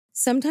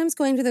Sometimes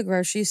going to the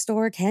grocery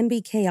store can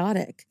be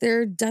chaotic.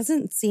 There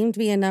doesn't seem to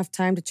be enough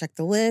time to check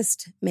the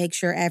list, make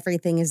sure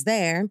everything is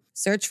there,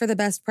 search for the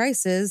best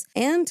prices,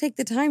 and take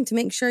the time to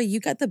make sure you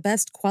get the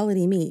best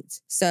quality meat.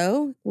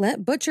 So,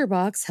 let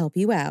ButcherBox help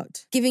you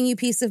out. Giving you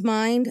peace of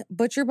mind,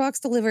 ButcherBox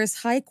delivers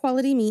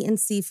high-quality meat and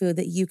seafood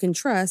that you can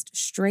trust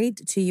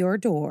straight to your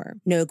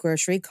door. No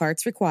grocery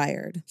carts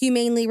required.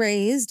 Humanely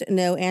raised,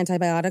 no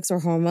antibiotics or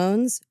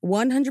hormones,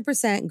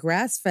 100%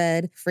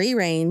 grass-fed,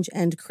 free-range,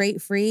 and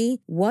crate-free.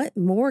 What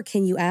more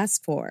can you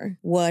ask for?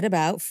 What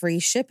about free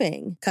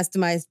shipping,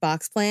 customized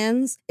box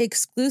plans,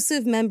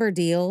 exclusive member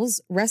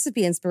deals,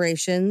 recipe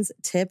inspirations,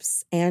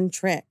 tips, and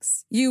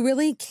tricks? You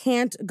really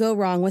can't go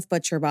wrong with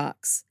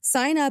ButcherBox.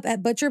 Sign up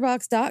at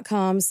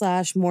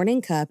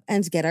butcherbox.com/morningcup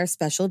and get our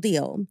special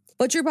deal.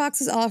 ButcherBox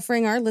is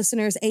offering our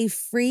listeners a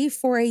free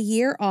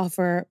for-a-year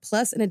offer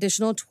plus an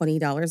additional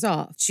 $20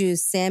 off.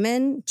 Choose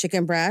salmon,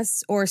 chicken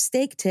breasts, or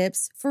steak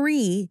tips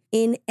free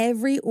in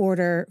every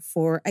order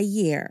for a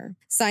year.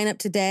 Sign up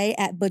today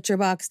at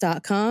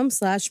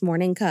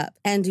butcherbox.com/morningcup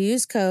and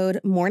use code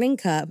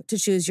morningcup to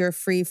choose your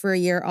free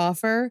for-a-year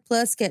offer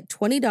plus get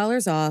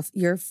 $20 off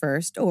your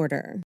first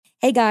order.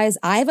 Hey guys,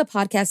 I have a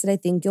podcast that I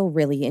think you'll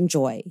really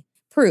enjoy.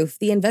 Proof,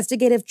 the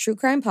investigative true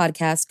crime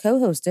podcast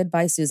co-hosted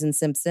by Susan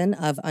Simpson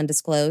of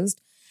Undisclosed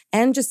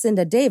and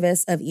Jacinda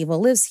Davis of Evil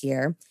Lives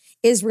Here,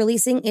 is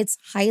releasing its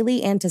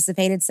highly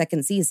anticipated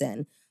second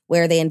season,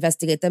 where they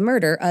investigate the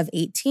murder of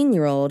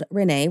 18-year-old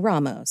Renee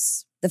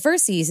Ramos. The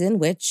first season,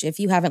 which if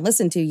you haven't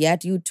listened to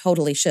yet, you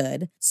totally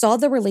should, saw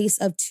the release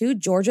of 2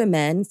 Georgia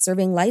men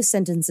serving life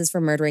sentences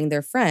for murdering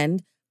their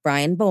friend,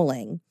 Brian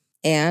Bowling.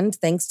 And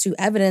thanks to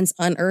evidence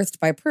unearthed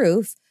by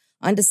Proof,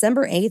 on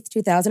December 8th,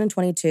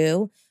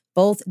 2022,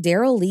 both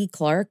Daryl Lee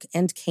Clark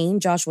and Kane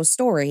Joshua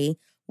Story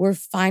were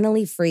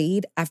finally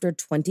freed after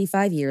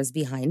 25 years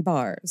behind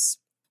bars.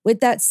 With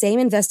that same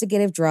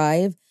investigative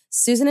drive,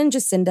 Susan and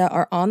Jacinda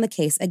are on the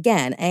case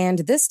again, and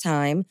this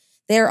time,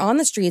 they are on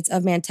the streets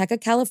of Manteca,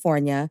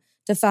 California,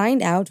 to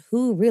find out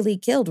who really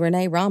killed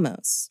Renee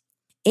Ramos.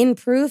 In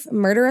Proof,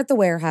 Murder at the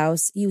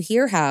Warehouse, you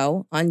hear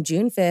how, on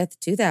June 5th,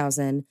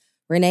 2000,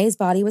 Renee's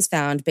body was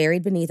found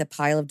buried beneath a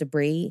pile of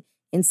debris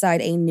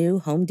inside a new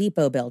Home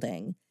Depot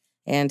building,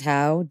 and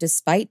how,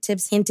 despite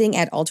tips hinting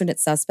at alternate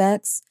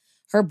suspects,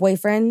 her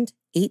boyfriend,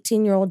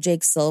 18-year-old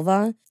Jake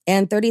Silva,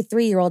 and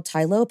 33-year-old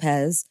Ty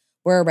Lopez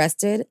were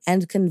arrested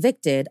and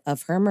convicted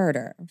of her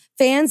murder.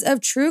 Fans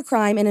of true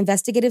crime and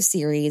investigative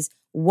series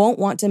won't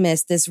want to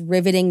miss this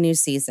riveting new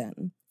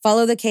season.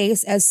 Follow the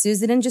case as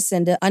Susan and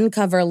Jacinda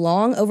uncover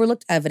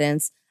long-overlooked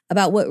evidence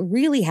about what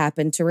really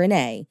happened to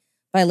Renee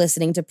by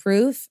listening to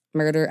Proof,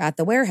 Murder at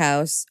the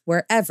Warehouse,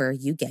 wherever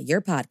you get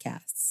your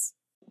podcasts.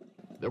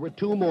 There were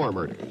 2 more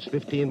murders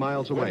 15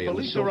 miles away. When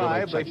police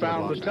arrived, they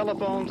found the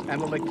telephones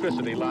and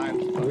electricity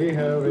lines. We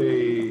have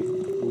a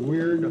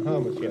weird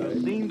homicide. A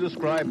scene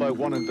described by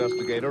one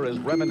investigator as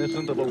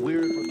reminiscent of a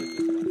weird...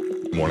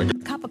 Morning.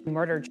 Cup of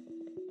murder.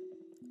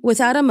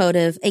 Without a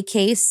motive, a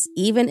case,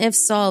 even if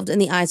solved in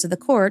the eyes of the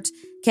court,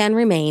 can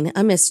remain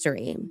a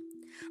mystery.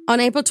 On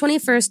April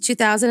 21st,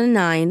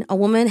 2009, a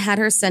woman had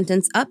her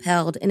sentence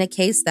upheld in a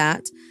case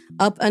that,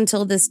 up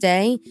until this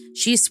day,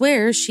 she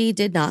swears she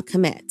did not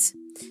commit.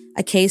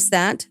 A case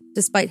that,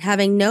 despite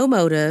having no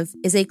motive,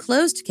 is a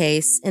closed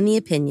case in the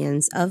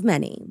opinions of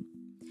many.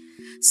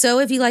 So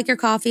if you like your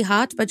coffee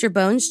hot but your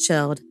bones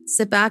chilled,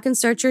 sit back and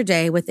start your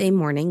day with a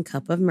morning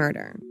cup of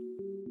murder.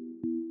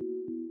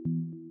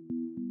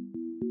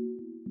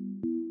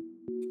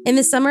 In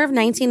the summer of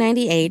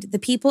 1998, the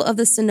people of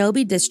the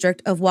Sonobe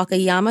district of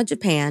Wakayama,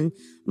 Japan,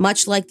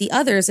 much like the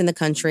others in the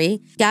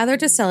country, gathered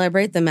to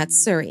celebrate the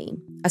Matsuri,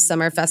 a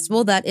summer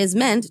festival that is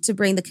meant to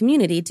bring the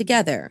community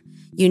together,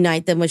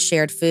 unite them with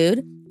shared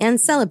food, and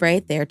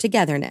celebrate their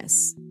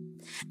togetherness.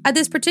 At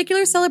this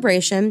particular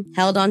celebration,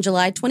 held on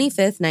July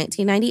 25th,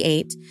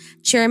 1998,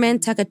 Chairman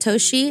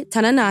Takatoshi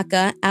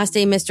Tananaka asked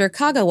a Mr.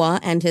 Kagawa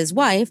and his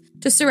wife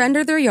to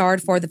surrender their yard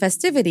for the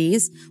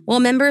festivities, while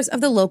members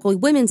of the local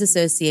women's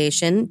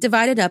association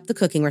divided up the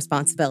cooking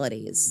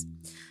responsibilities.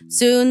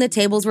 Soon, the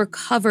tables were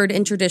covered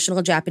in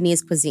traditional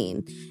Japanese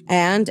cuisine,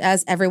 and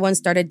as everyone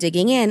started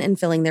digging in and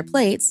filling their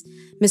plates,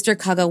 Mr.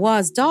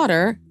 Kagawa's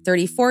daughter,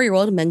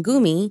 34-year-old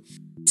Megumi,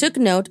 took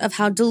note of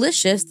how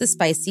delicious the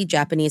spicy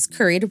Japanese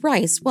curried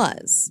rice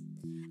was.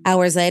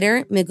 Hours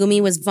later, Megumi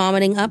was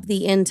vomiting up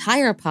the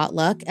entire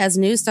potluck as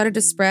news started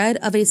to spread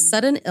of a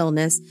sudden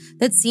illness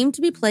that seemed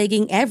to be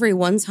plaguing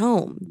everyone's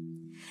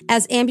home.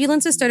 As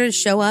ambulances started to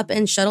show up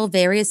and shuttle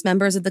various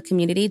members of the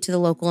community to the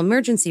local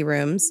emergency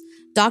rooms,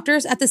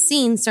 doctors at the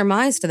scene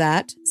surmised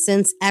that,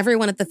 since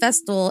everyone at the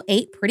festival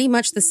ate pretty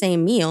much the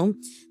same meal,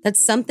 that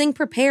something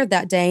prepared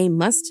that day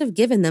must have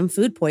given them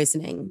food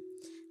poisoning.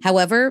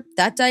 However,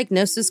 that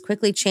diagnosis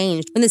quickly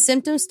changed when the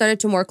symptoms started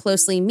to more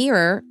closely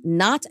mirror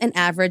not an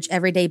average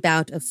everyday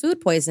bout of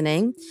food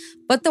poisoning,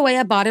 but the way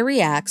a body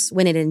reacts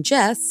when it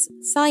ingests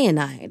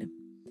cyanide.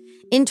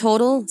 In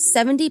total,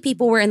 70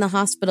 people were in the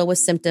hospital with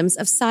symptoms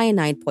of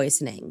cyanide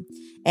poisoning,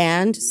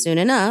 and soon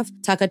enough,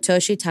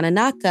 Takatoshi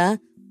Tananaka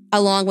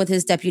along with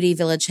his deputy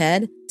village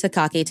head,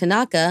 Takake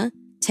Tanaka,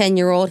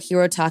 10-year-old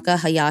Hirotaka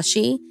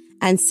Hayashi,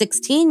 and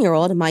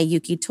 16-year-old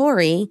Mayuki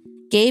Tori,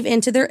 gave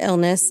into their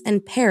illness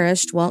and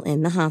perished while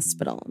in the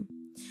hospital.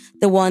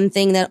 The one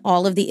thing that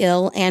all of the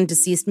ill and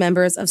deceased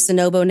members of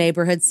Sonobo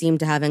neighborhood seemed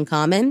to have in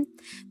common,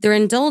 their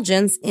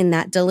indulgence in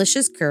that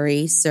delicious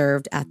curry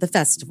served at the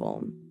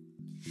festival.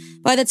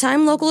 By the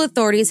time local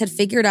authorities had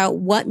figured out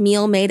what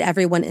meal made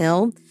everyone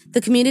ill,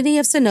 the community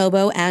of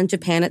Sonobo and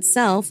Japan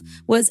itself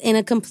was in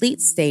a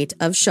complete state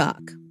of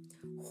shock.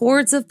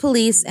 Hordes of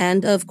police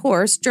and, of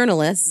course,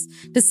 journalists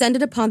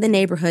descended upon the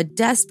neighborhood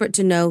desperate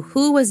to know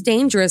who was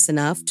dangerous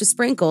enough to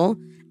sprinkle,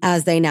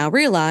 as they now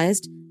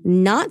realized,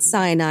 not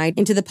cyanide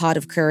into the pot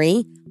of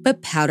curry,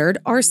 but powdered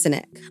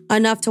arsenic,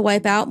 enough to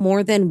wipe out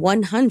more than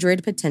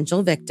 100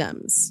 potential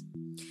victims.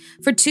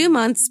 For 2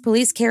 months,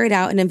 police carried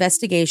out an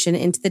investigation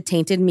into the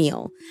tainted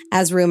meal,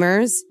 as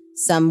rumors,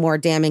 some more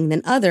damning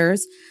than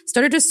others,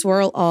 started to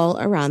swirl all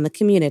around the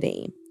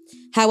community.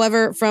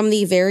 However, from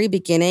the very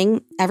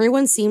beginning,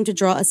 everyone seemed to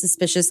draw a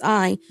suspicious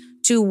eye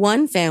to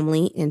one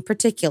family in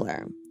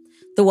particular.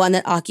 The one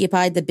that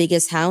occupied the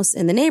biggest house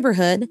in the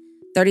neighborhood,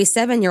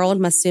 37-year-old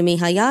Masumi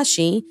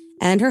Hayashi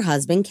and her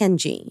husband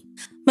Kenji.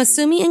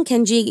 Masumi and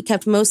Kenji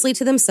kept mostly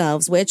to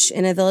themselves, which,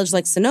 in a village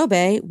like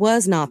Sonobe,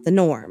 was not the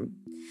norm.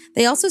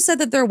 They also said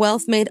that their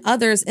wealth made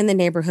others in the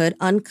neighborhood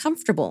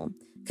uncomfortable,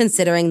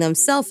 considering them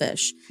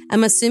selfish,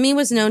 and Masumi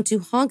was known to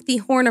honk the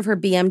horn of her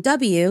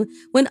BMW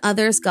when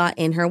others got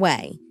in her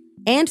way,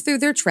 and threw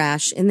their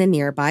trash in the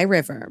nearby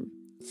river.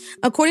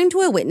 According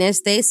to a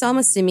witness, they saw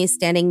Masumi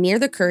standing near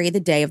the curry the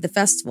day of the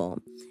festival,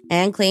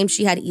 and claimed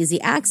she had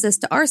easy access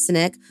to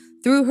arsenic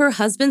through her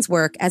husband's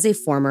work as a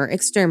former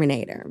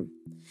exterminator.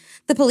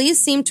 The police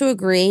seemed to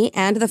agree,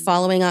 and the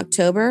following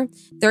October,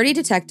 30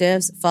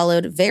 detectives,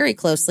 followed very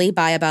closely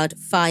by about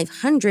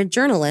 500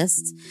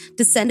 journalists,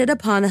 descended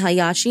upon the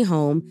Hayashi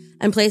home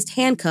and placed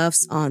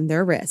handcuffs on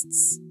their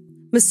wrists.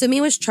 Masumi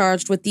was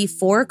charged with the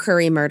 4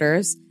 curry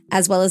murders,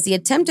 as well as the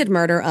attempted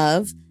murder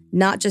of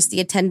not just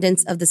the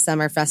attendants of the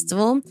summer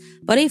festival,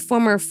 but a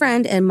former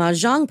friend and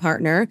mahjong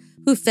partner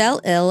who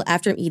fell ill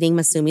after eating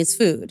Masumi's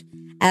food,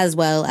 as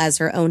well as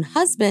her own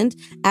husband,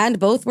 and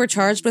both were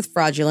charged with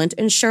fraudulent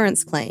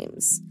insurance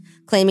claims,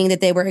 claiming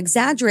that they were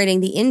exaggerating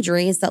the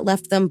injuries that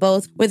left them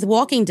both with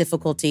walking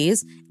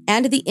difficulties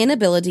and the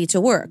inability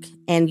to work,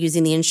 and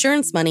using the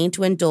insurance money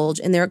to indulge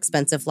in their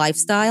expensive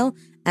lifestyle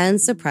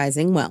and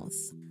surprising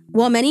wealth.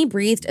 While many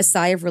breathed a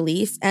sigh of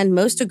relief and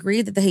most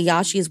agreed that the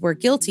Hayashis were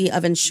guilty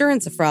of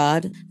insurance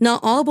fraud, not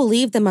all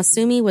believed that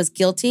Masumi was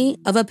guilty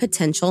of a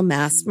potential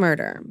mass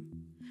murder.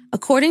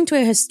 According to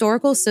a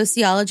historical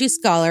sociology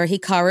scholar,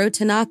 Hikaru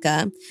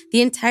Tanaka,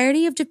 the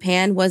entirety of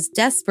Japan was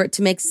desperate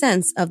to make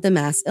sense of the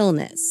mass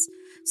illness,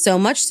 so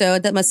much so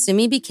that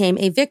Masumi became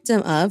a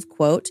victim of,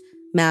 quote,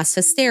 mass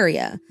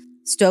hysteria,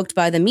 stoked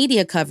by the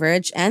media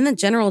coverage and the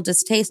general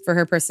distaste for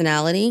her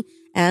personality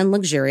and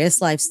luxurious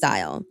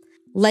lifestyle,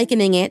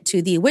 likening it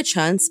to the witch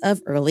hunts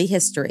of early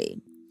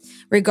history.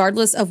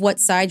 Regardless of what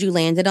side you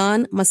landed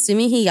on,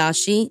 Masumi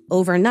Hayashi,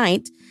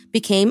 overnight,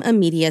 became a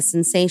media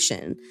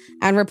sensation,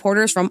 and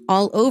reporters from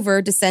all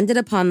over descended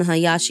upon the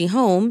Hayashi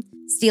home,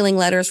 stealing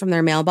letters from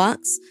their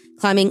mailbox,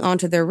 climbing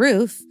onto their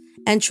roof,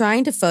 and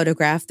trying to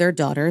photograph their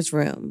daughter's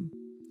room.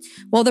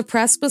 While the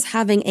press was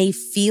having a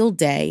field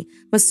day,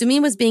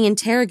 Masumi was being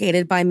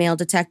interrogated by male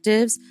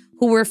detectives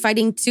who were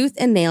fighting tooth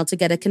and nail to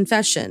get a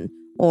confession,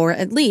 or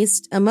at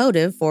least a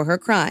motive for her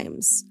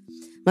crimes.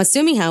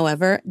 Masumi,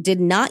 however, did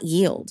not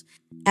yield,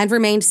 and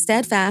remained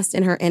steadfast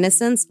in her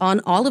innocence on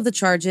all of the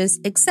charges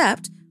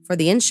except for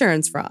the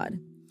insurance fraud,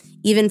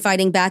 even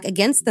fighting back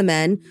against the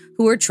men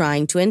who were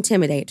trying to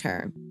intimidate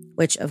her,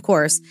 which, of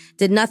course,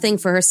 did nothing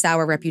for her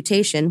sour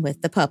reputation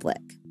with the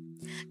public.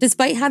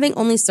 Despite having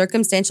only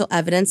circumstantial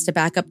evidence to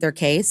back up their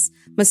case,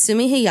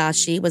 Masumi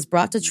Hayashi was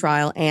brought to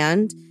trial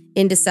and,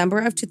 in December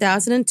of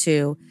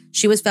 2002,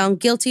 she was found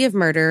guilty of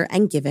murder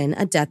and given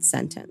a death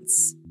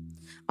sentence.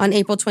 On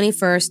April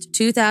 21st,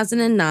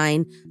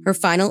 2009, her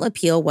final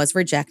appeal was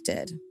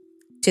rejected.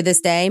 To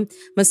this day,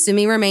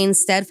 Masumi remains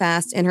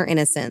steadfast in her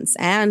innocence,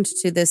 and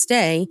to this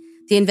day,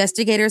 the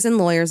investigators and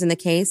lawyers in the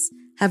case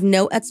have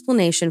no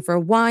explanation for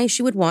why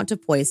she would want to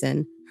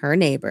poison her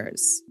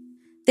neighbors.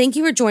 Thank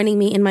you for joining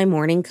me in my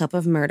morning cup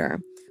of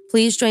murder.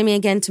 Please join me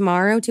again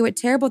tomorrow to What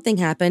Terrible Thing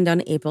Happened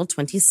on April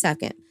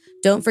 22nd.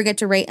 Don't forget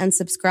to rate and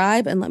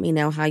subscribe and let me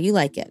know how you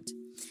like it.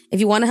 If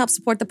you want to help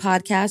support the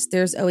podcast,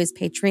 there's always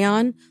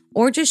Patreon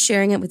or just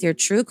sharing it with your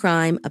true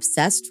crime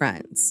obsessed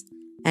friends.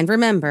 And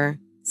remember,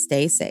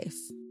 stay safe.